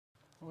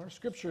Well, our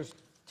scriptures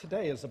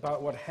today is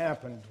about what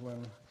happened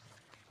when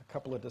a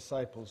couple of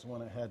disciples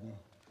went ahead and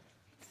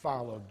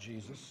followed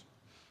Jesus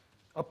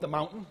up the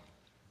mountain.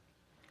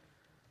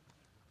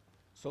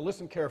 So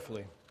listen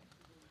carefully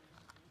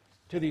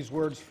to these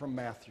words from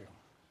Matthew.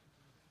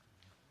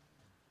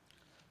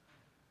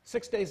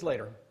 6 days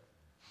later,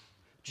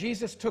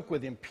 Jesus took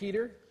with him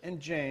Peter and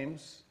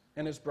James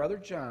and his brother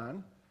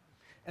John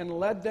and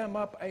led them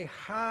up a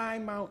high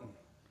mountain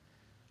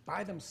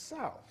by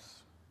themselves.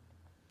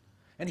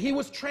 And he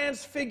was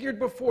transfigured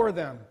before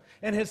them,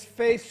 and his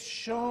face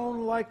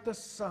shone like the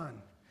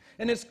sun,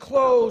 and his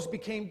clothes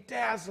became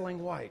dazzling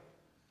white.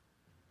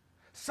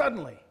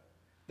 Suddenly,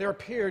 there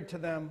appeared to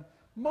them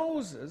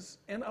Moses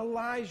and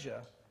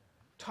Elijah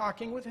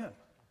talking with him.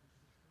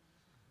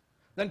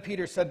 Then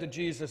Peter said to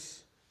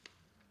Jesus,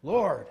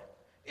 "Lord,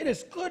 it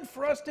is good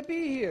for us to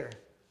be here.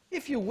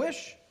 If you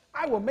wish,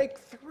 I will make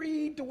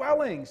 3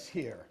 dwellings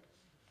here,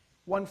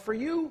 one for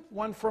you,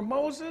 one for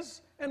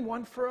Moses, and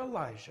one for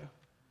Elijah."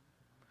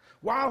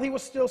 While he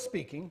was still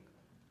speaking,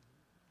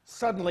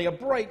 suddenly a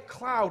bright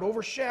cloud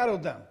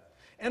overshadowed them,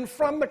 and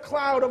from the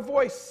cloud a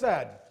voice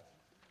said,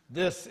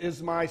 "This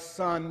is my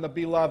Son, the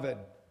beloved.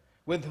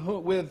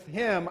 With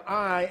him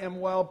I am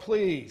well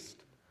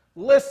pleased.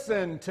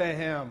 Listen to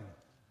him."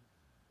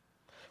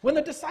 When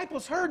the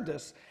disciples heard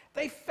this,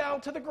 they fell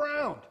to the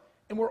ground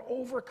and were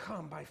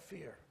overcome by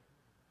fear.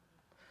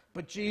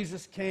 But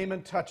Jesus came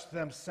and touched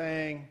them,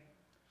 saying,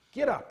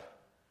 "Get up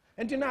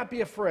and do not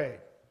be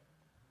afraid."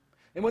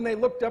 And when they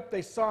looked up,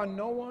 they saw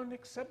no one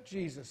except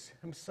Jesus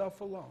himself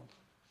alone.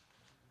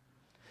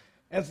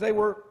 As they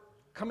were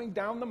coming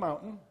down the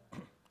mountain,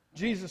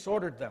 Jesus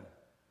ordered them,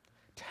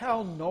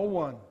 "Tell no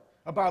one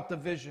about the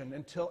vision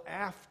until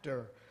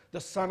after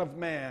the Son of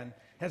Man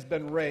has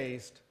been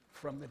raised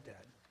from the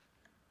dead."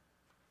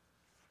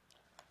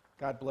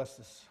 God bless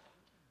this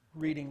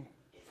reading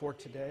for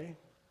today.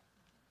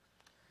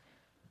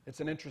 It's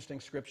an interesting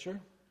scripture.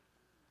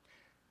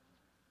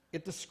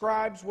 It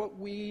describes what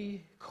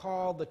we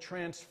call the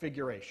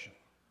Transfiguration.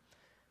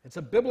 It's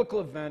a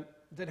biblical event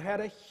that had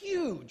a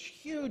huge,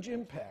 huge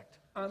impact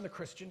on the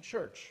Christian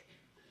church.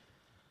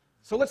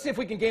 So let's see if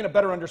we can gain a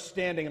better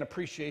understanding and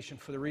appreciation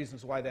for the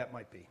reasons why that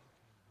might be.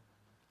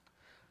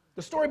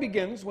 The story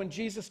begins when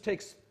Jesus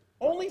takes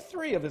only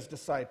 3 of his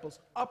disciples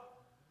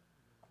up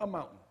a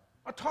mountain,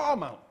 a tall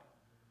mountain.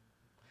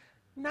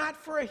 Not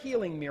for a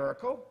healing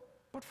miracle,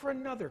 but for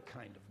another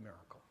kind of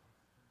miracle.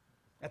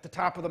 At the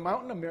top of the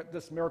mountain,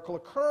 this miracle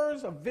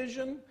occurs, a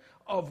vision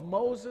of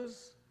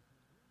Moses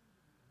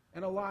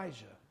and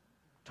Elijah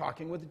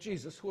talking with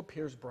Jesus, who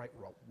appears bright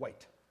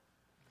white.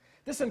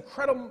 This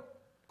incredible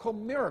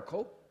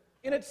miracle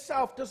in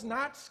itself does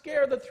not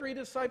scare the 3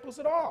 disciples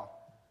at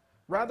all.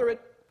 Rather,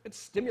 it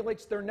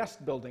stimulates their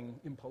nest-building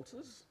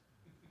impulses.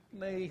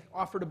 And they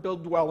offer to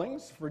build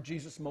dwellings for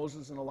Jesus,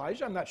 Moses, and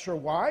Elijah. I'm not sure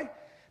why.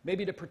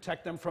 Maybe to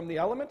protect them from the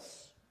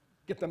elements,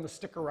 get them to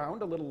stick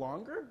around a little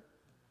longer.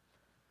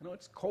 You know,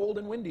 it's cold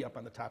and windy up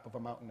on the top of a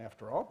mountain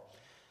after all.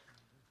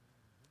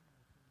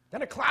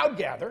 Then a cloud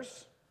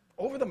gathers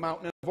over the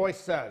mountain and a voice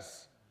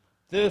says,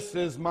 "This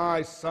is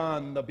my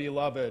Son, the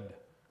beloved.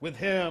 With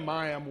him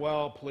I am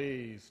well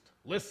pleased.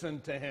 Listen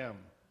to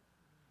him."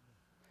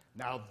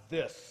 Now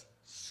this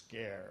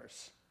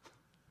scares,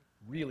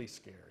 really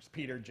scares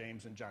Peter,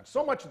 James, and John,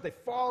 so much that they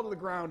fall to the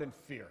ground in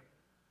fear.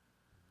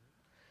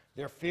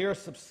 Their fear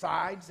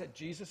subsides at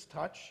Jesus'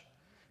 touch,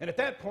 and at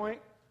that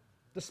point,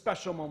 the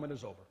special moment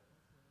is over.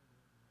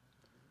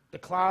 The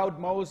cloud,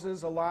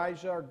 Moses,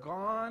 Elijah are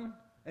gone,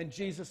 and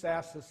Jesus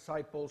asks his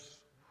disciples,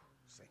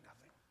 say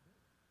nothing.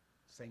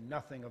 Say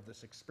nothing of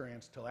this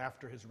experience till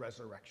after his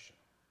resurrection.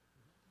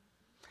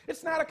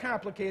 It's not a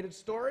complicated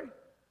story.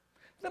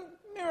 The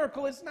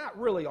miracle is not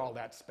really all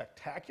that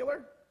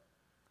spectacular,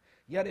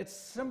 yet its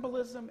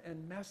symbolism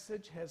and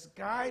message has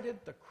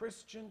guided the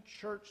Christian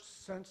church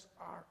since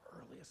our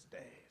earliest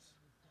days.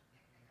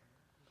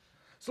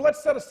 So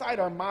let's set aside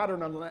our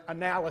modern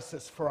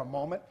analysis for a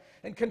moment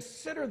and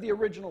consider the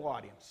original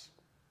audience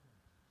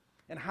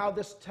and how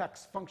this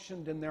text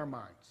functioned in their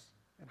minds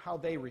and how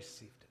they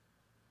received it.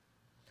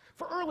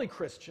 For early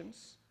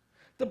Christians,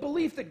 the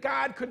belief that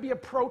God could be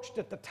approached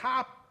at the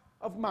top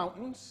of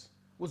mountains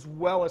was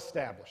well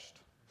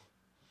established.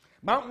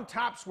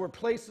 Mountaintops were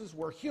places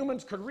where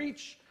humans could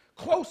reach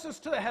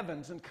closest to the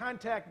heavens and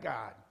contact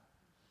God.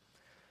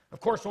 Of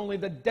course, only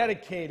the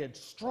dedicated,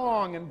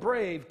 strong, and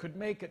brave could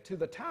make it to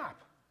the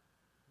top.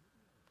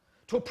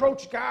 To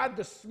approach God,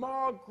 the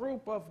small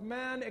group of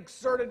men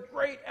exerted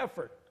great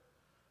effort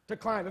to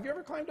climb. Have you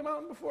ever climbed a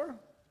mountain before?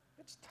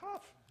 It's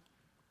tough.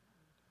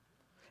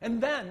 And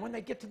then, when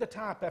they get to the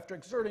top, after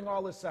exerting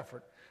all this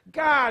effort,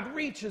 God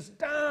reaches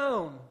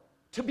down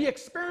to be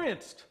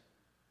experienced,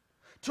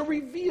 to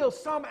reveal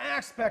some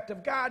aspect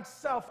of God's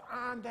self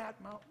on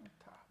that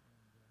mountaintop.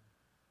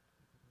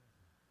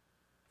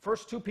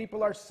 First 2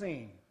 people are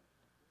seen,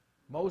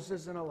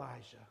 Moses and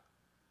Elijah,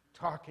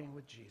 talking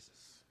with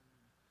Jesus.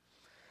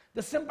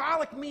 The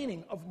symbolic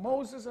meaning of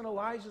Moses and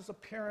Elijah's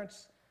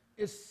appearance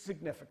is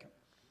significant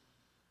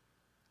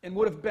and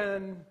would have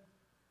been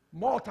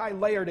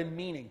multi-layered in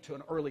meaning to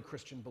an early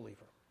Christian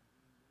believer.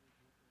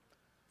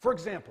 For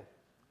example,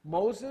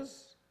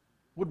 Moses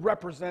would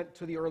represent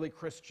to the early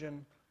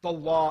Christian the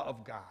law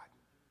of God,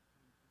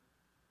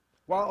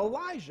 while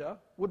Elijah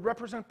would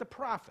represent the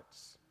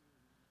prophets,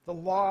 the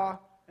law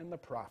and the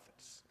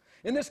prophets.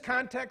 In this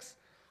context,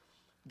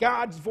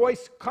 God's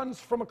voice comes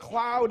from a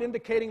cloud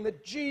indicating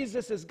that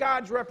Jesus is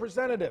God's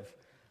representative,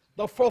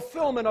 the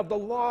fulfillment of the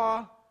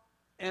law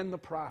and the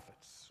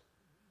prophets.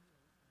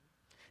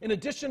 In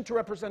addition to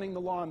representing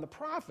the law and the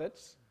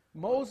prophets,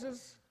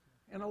 Moses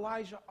and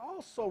Elijah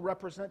also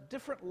represent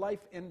different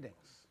life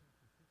endings.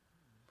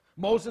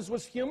 Moses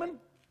was human,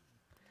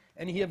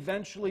 and he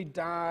eventually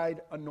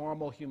died a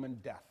normal human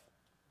death.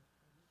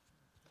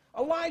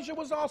 Elijah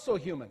was also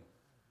human,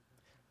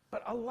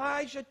 but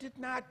Elijah did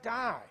not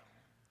die.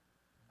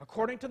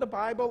 According to the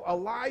Bible,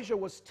 Elijah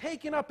was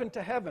taken up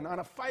into heaven on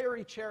a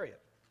fiery chariot.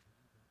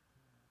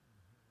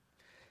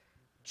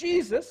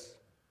 Jesus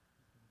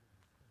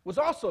was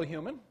also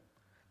human,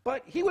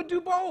 but he would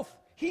do both.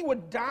 He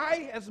would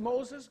die as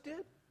Moses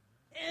did,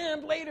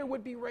 and later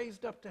would be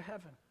raised up to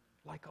heaven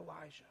like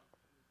Elijah.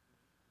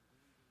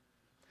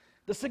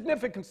 The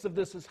significance of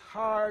this is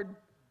hard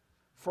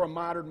for a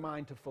modern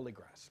mind to fully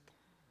grasp.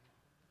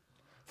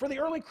 For the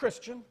early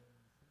Christian,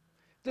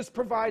 this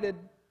provided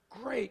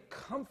great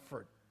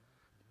comfort,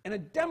 and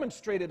it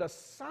demonstrated a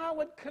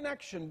solid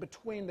connection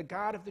between the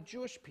God of the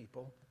Jewish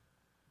people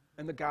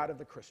and the God of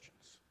the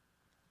Christians.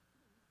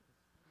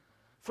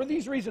 For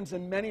these reasons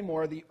and many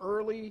more,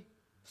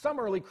 some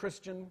early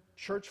Christian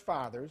church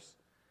fathers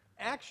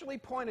actually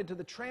pointed to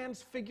the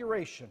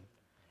Transfiguration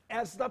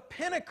as the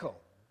pinnacle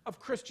of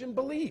Christian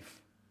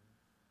belief,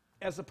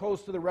 as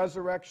opposed to the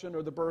resurrection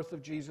or the birth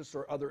of Jesus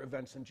or other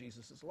events in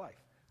Jesus' life.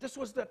 This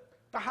was the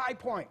high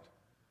point.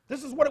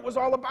 This is what it was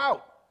all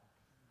about.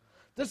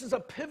 This is a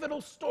pivotal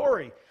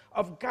story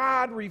of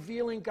God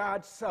revealing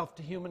God's self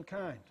to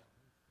humankind.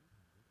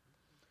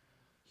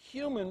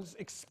 Humans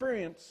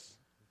experience,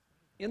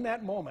 in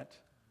that moment,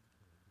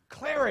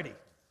 clarity,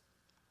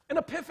 an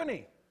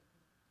epiphany,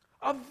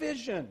 a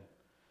vision,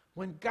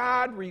 when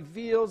God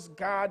reveals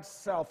God's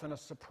self in a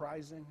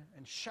surprising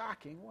and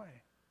shocking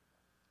way.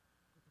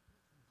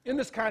 In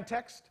this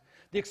context,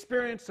 the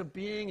experience of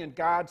being in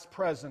God's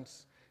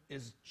presence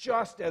is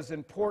just as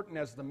important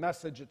as the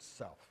message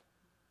itself.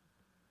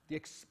 The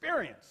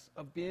experience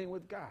of being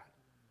with God,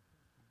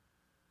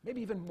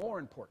 maybe even more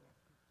important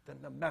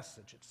than the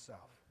message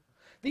itself.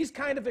 These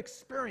kind of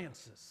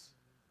experiences,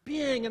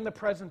 being in the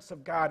presence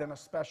of God in a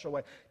special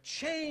way,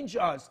 change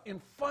us in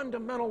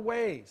fundamental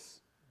ways.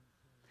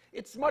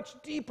 It's much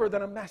deeper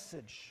than a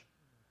message.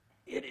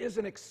 It is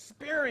an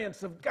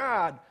experience of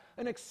God,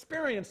 an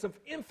experience of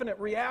infinite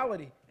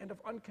reality and of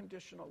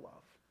unconditional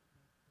love.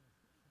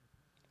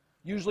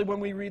 Usually when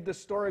we read this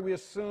story, we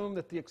assume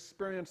that the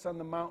experience on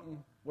the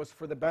mountain was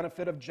for the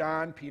benefit of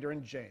John, Peter,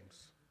 and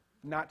James,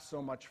 not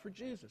so much for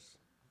Jesus.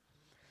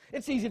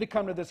 It's easy to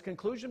come to this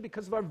conclusion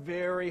because of our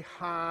very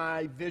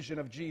high vision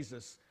of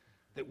Jesus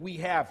that we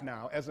have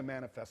now as a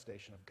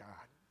manifestation of God.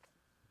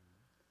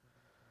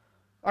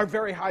 Our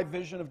very high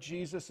vision of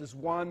Jesus is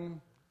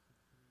one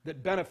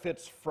that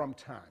benefits from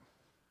time.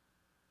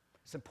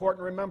 It's important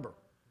to remember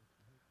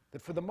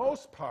that for the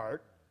most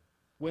part,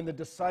 when the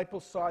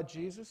disciples saw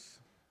Jesus,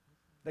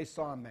 they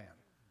saw a man,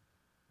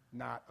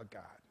 not a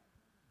God.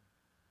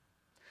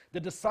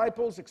 The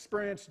disciples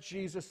experienced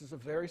Jesus as a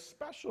very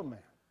special man,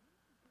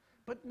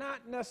 but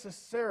not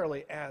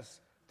necessarily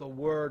as the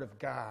Word of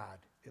God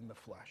in the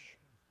flesh.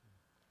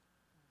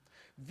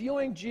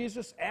 Viewing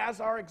Jesus as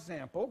our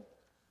example,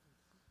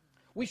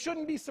 we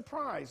shouldn't be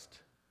surprised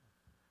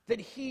that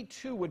he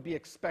too would be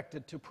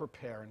expected to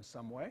prepare in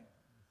some way,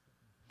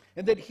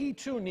 and that he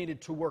too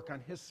needed to work on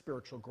his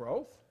spiritual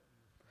growth,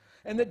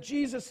 and that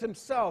Jesus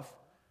himself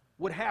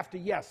would have to,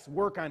 yes,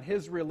 work on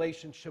his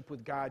relationship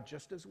with God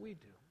just as we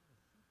do.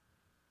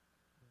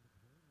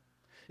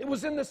 It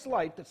was in this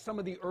light that some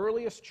of the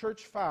earliest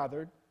church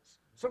fathers,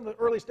 some of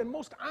the earliest and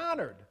most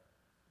honored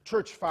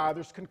church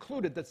fathers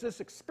concluded that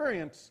this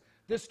experience,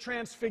 this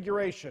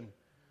transfiguration,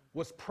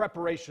 was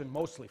preparation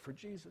mostly for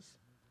Jesus.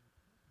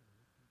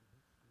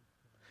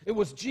 It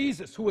was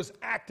Jesus who was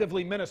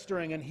actively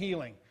ministering and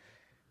healing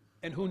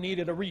and who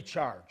needed a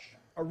recharge,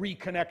 a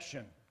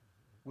reconnection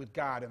with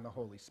God and the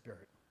Holy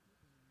Spirit.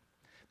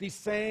 These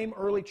same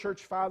early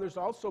church fathers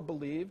also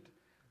believed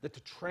that the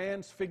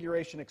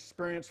transfiguration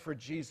experience for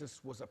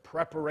Jesus was a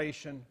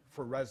preparation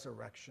for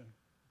resurrection,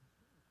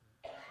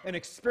 an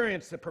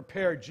experience that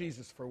prepared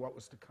Jesus for what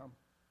was to come.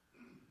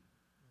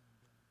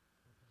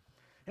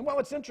 And while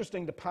it's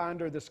interesting to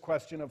ponder this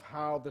question of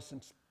how this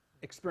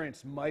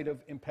experience might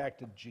have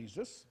impacted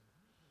Jesus,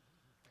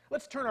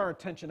 let's turn our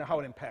attention to how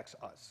it impacts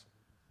us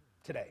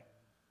today.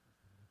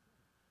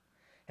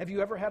 Have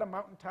you ever had a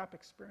mountaintop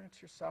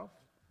experience yourself?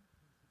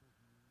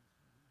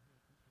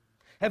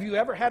 Have you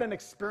ever had an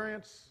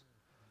experience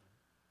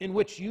in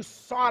which you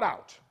sought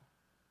out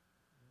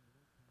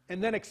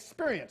and then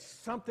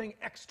experienced something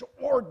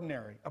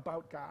extraordinary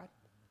about God?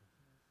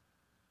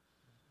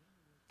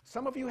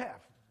 Some of you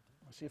have.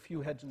 I see a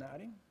few heads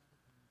nodding.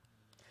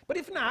 But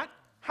if not,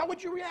 how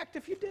would you react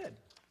if you did?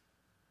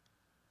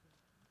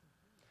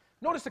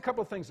 Notice a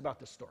couple of things about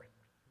this story.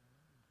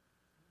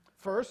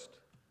 First,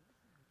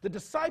 the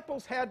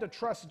disciples had to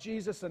trust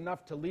Jesus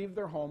enough to leave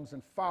their homes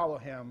and follow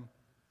him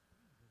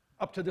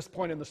up to this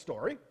point in the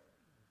story.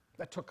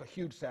 That took a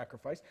huge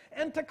sacrifice.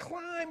 And to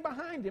climb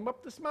behind him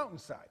up this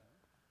mountainside.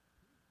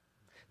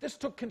 This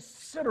took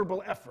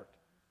considerable effort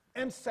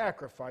and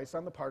sacrifice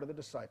on the part of the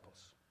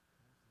disciples.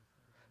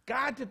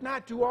 God did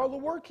not do all the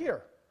work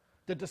here.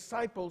 The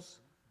disciples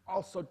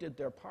also did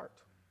their part.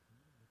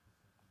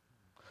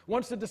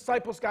 Once the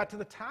disciples got to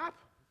the top,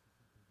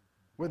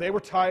 where they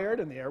were tired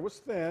and the air was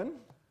thin,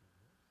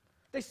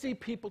 they see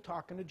people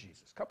talking to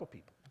Jesus, a couple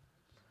people.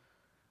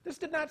 This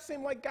did not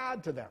seem like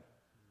God to them,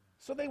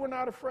 so they were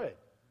not afraid.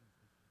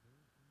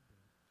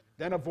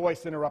 Then a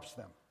voice interrupts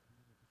them.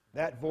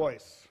 That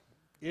voice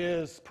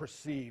is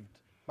perceived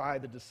by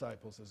the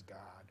disciples as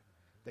God.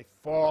 They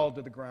fall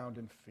to the ground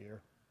in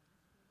fear.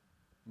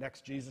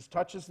 Next, Jesus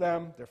touches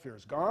them. Their fear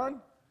is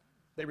gone.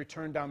 They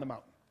return down the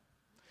mountain.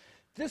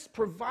 This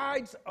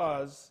provides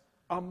us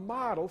a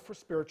model for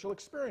spiritual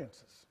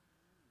experiences.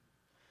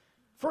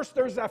 First,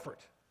 there's effort,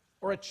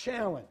 or a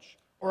challenge,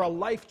 or a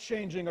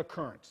life-changing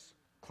occurrence.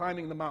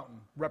 Climbing the mountain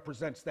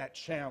represents that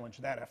challenge,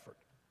 that effort.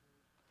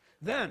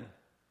 Then,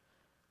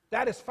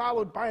 that is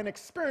followed by an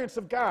experience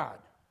of God,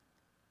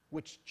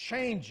 which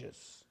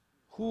changes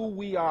who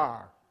we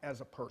are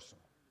as a person.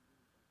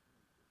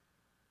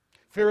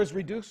 Fear is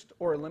reduced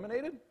or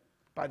eliminated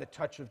by the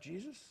touch of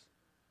Jesus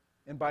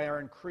and by our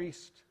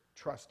increased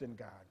trust in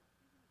God.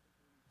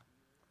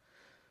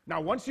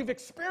 Now, once you've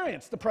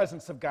experienced the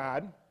presence of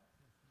God,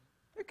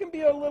 it can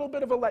be a little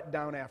bit of a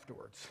letdown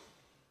afterwards.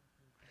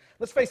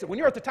 Let's face it, when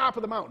you're at the top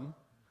of the mountain,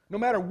 no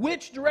matter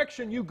which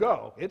direction you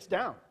go, it's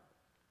down.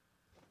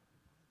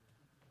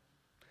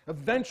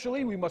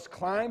 Eventually, we must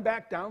climb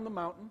back down the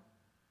mountain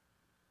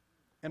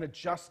and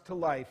adjust to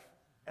life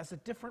as a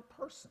different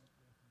person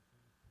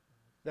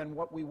than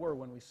what we were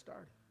when we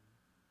started.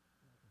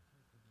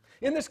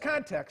 In this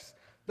context,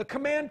 the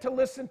command to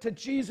listen to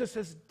Jesus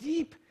is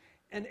deep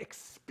and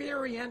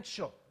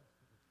experiential.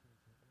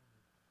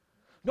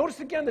 Notice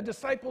again, the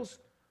disciples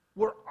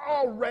were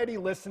already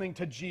listening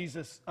to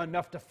Jesus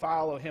enough to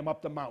follow him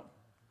up the mountain,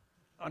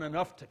 and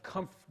enough to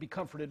be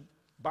comforted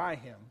by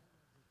him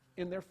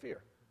in their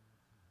fear.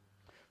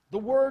 The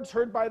words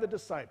heard by the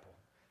disciple,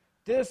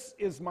 "This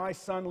is my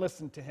son,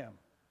 listen to him,"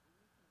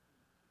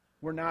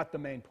 were not the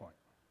main point,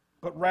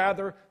 but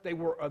rather they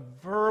were a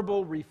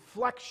verbal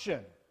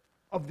reflection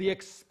of the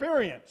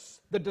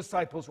experience the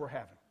disciples were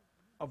having.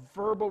 A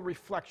verbal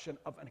reflection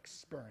of an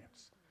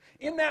experience.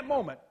 In that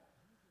moment,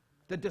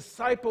 the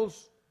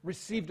disciples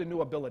received a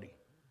new ability,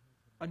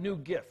 a new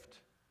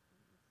gift,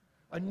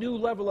 a new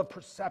level of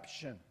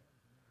perception,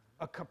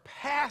 a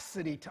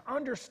capacity to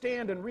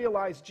understand and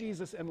realize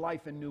Jesus and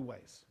life in new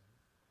ways.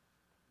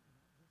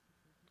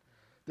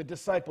 The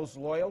disciples'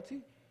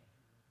 loyalty,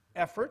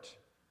 effort,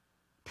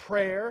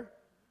 prayer,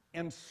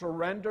 and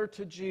surrender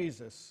to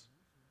Jesus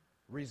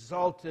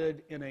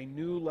resulted in a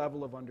new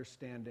level of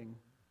understanding,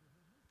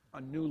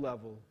 a new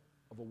level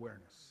of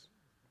awareness.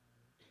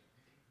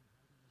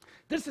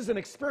 This is an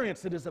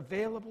experience that is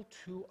available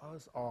to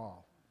us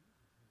all.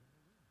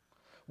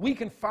 We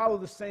can follow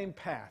the same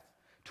path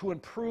to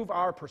improve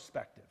our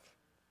perspective,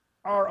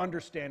 our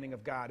understanding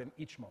of God in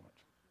each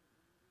moment.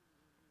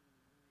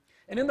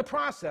 And in the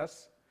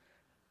process,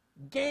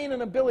 gain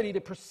an ability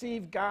to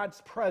perceive God's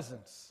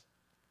presence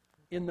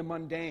in the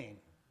mundane,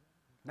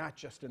 not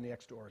just in the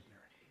extraordinary.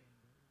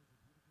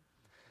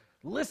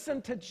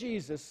 Listen to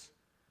Jesus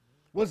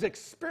was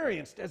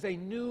experienced as a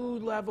new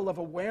level of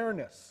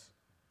awareness,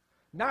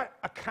 not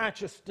a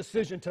conscious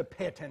decision to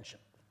pay attention.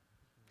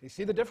 Do you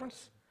see the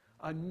difference?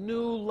 A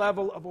new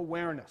level of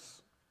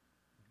awareness.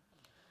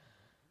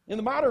 In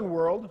the modern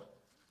world,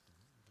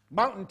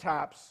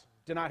 mountaintops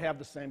do not have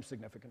the same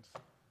significance.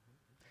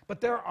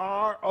 But there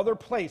are other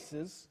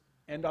places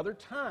and other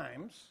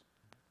times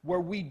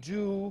where we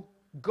go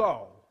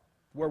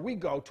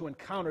to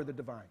encounter the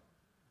divine.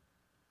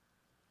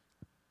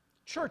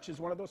 Church is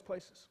one of those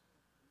places.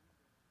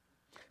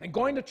 And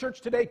going to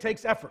church today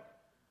takes effort,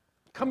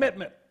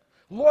 commitment,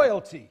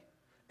 loyalty,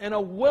 and a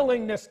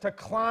willingness to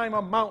climb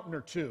a mountain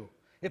or two,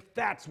 if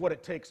that's what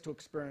it takes to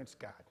experience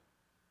God.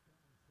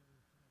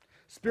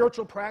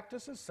 Spiritual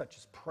practices such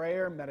as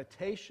prayer,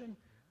 meditation,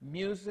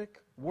 music,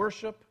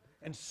 worship,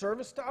 and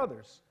service to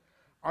others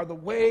are the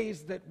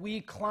ways that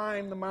we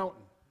climb the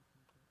mountain,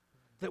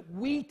 that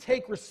we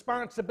take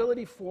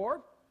responsibility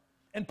for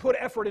and put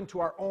effort into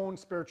our own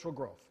spiritual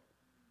growth.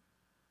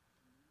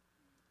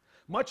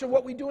 Much of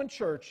what we do in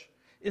church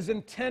is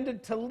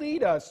intended to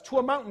lead us to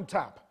a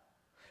mountaintop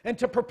and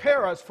to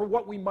prepare us for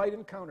what we might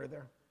encounter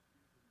there.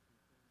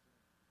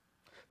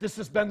 This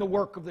has been the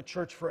work of the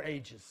church for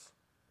ages,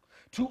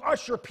 to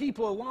usher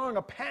people along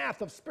a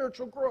path of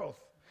spiritual growth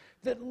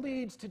that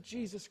leads to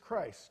Jesus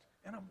Christ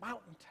and a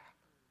mountaintop.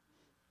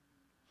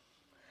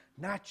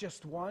 Not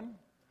just one,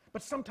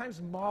 but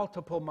sometimes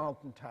multiple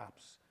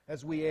mountaintops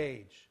as we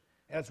age,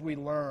 as we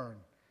learn,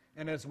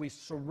 and as we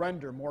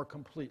surrender more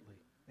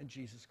completely in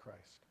Jesus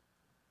Christ.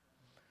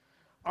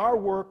 Our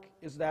work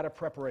is that of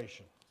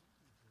preparation.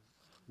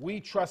 We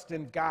trust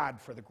in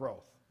God for the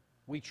growth.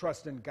 We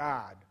trust in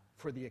God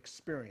for the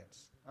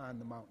experience on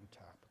the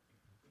mountaintop.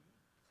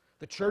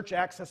 The church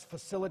acts as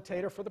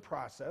facilitator for the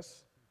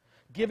process,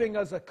 giving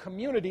us a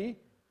community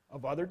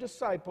of other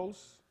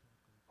disciples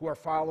who are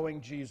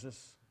following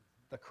Jesus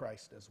the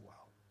Christ as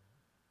well.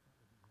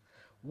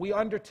 We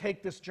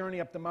undertake this journey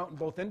up the mountain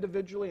both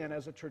individually and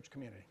as a church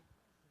community.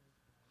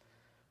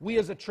 We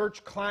as a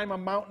church climb a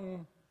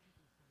mountain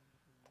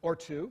or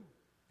two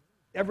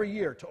every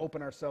year to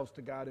open ourselves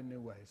to God in new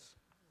ways.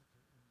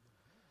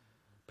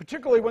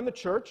 Particularly when the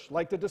church,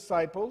 like the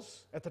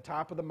disciples at the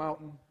top of the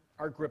mountain,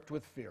 are gripped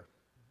with fear.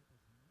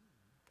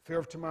 Fear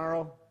of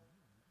tomorrow,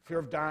 fear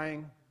of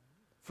dying,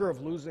 fear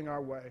of losing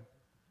our way.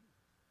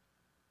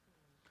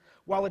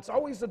 While it's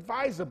always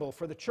advisable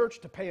for the church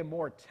to pay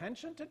more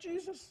attention to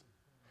Jesus,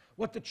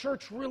 what the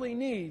church really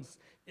needs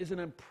is an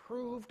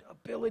improved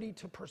ability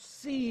to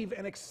perceive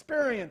and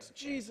experience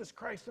Jesus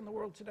Christ in the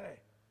world today.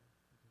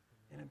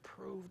 An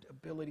improved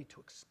ability to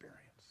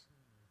experience.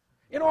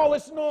 In all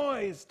this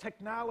noise,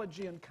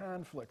 technology, and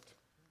conflict.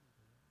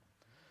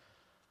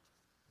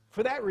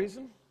 For that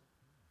reason,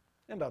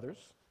 and others,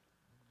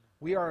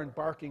 we are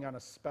embarking on a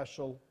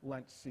special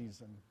Lent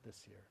season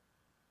this year.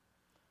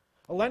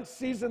 A Lent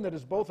season that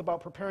is both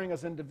about preparing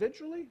us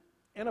individually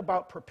and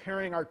about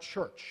preparing our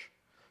church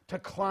to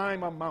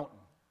climb a mountain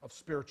of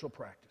spiritual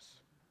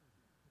practice.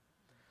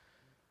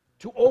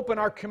 To open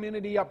our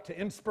community up to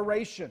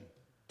inspiration,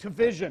 to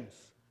visions,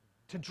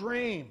 to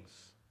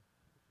dreams,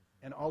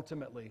 and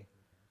ultimately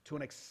to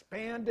an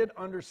expanded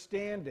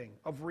understanding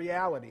of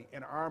reality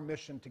in our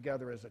mission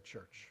together as a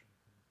church.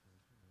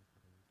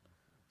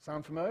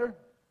 Sound familiar?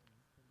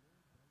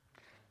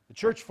 The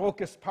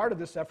church-focused part of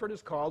this effort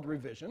is called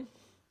reVision.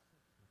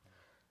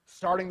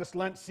 Starting this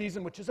Lent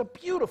season, which is a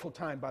beautiful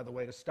time, by the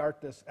way, to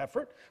start this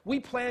effort, we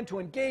plan to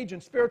engage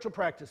in spiritual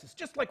practices,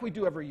 just like we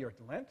do every year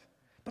at Lent.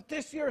 But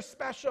this year is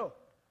special.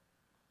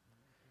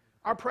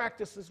 Our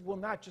practices will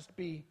not just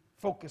be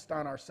focused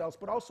on ourselves,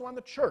 but also on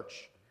the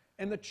church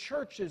and the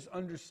church's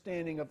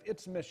understanding of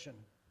its mission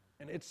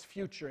and its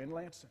future in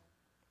Lansing.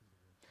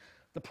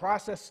 The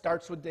process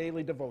starts with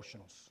daily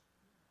devotionals.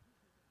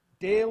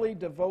 Daily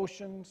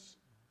devotions,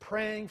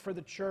 praying for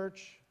the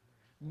church,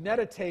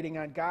 meditating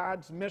on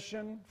God's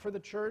mission for the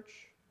church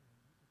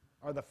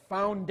are the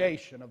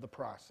foundation of the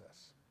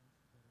process.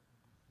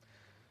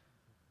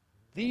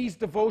 These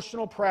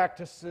devotional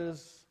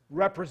practices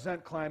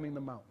represent climbing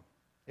the mountain.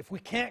 If we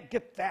can't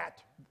get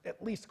that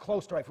at least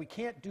close to right, if we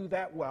can't do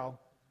that well,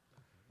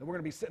 then we're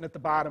going to be sitting at the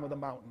bottom of the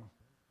mountain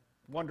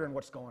wondering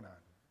what's going on.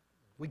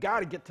 We got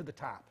to get to the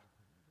top.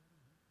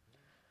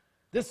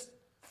 This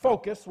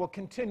focus will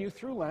continue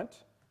through Lent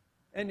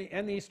and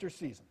the Easter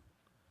season,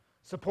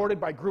 supported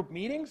by group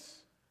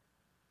meetings,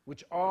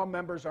 which all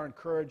members are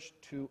encouraged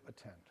to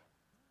attend.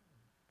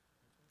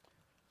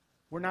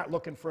 We're not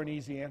looking for an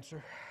easy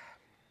answer,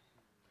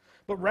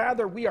 but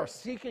rather we are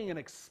seeking an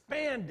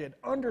expanded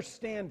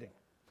understanding,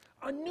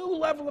 a new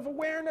level of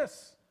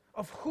awareness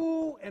of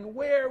who and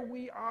where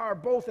we are,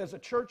 both as a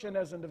church and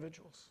as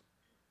individuals.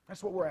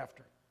 That's what we're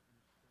after.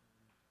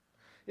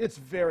 It's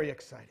very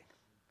exciting,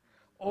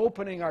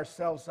 opening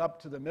ourselves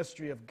up to the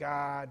mystery of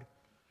God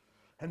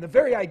and the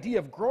very idea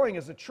of growing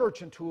as a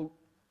church into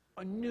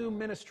a new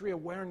ministry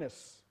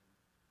awareness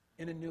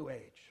in a new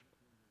age.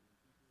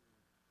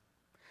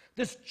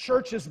 This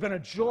church has been a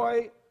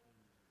joy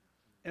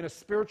and a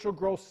spiritual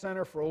growth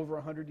center for over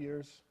 100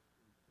 years.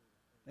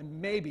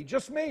 And maybe,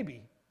 just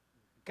maybe,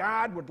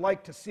 God would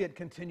like to see it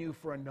continue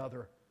for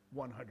another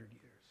 100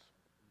 years.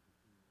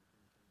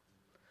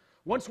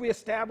 Once we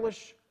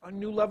establish a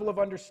new level of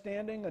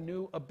understanding, a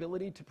new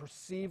ability to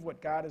perceive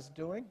what God is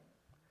doing,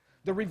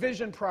 the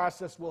revision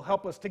process will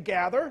help us to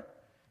gather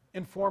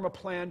and form a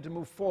plan to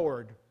move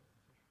forward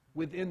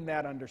within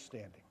that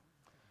understanding.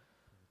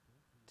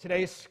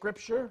 Today's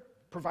scripture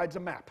provides a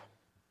map,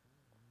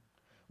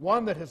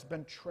 one that has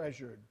been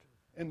treasured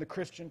in the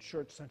Christian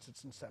church since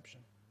its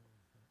inception.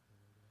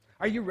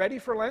 Are you ready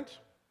for Lent?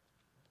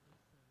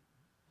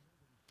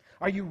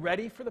 Are you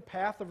ready for the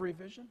path of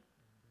revision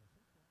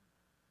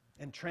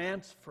and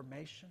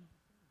transformation?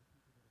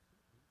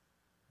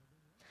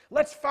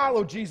 Let's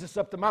follow Jesus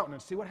up the mountain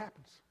and see what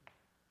happens.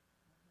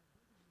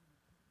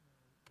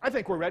 I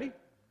think we're ready.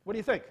 What do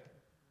you think?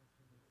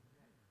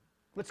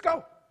 Let's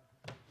go.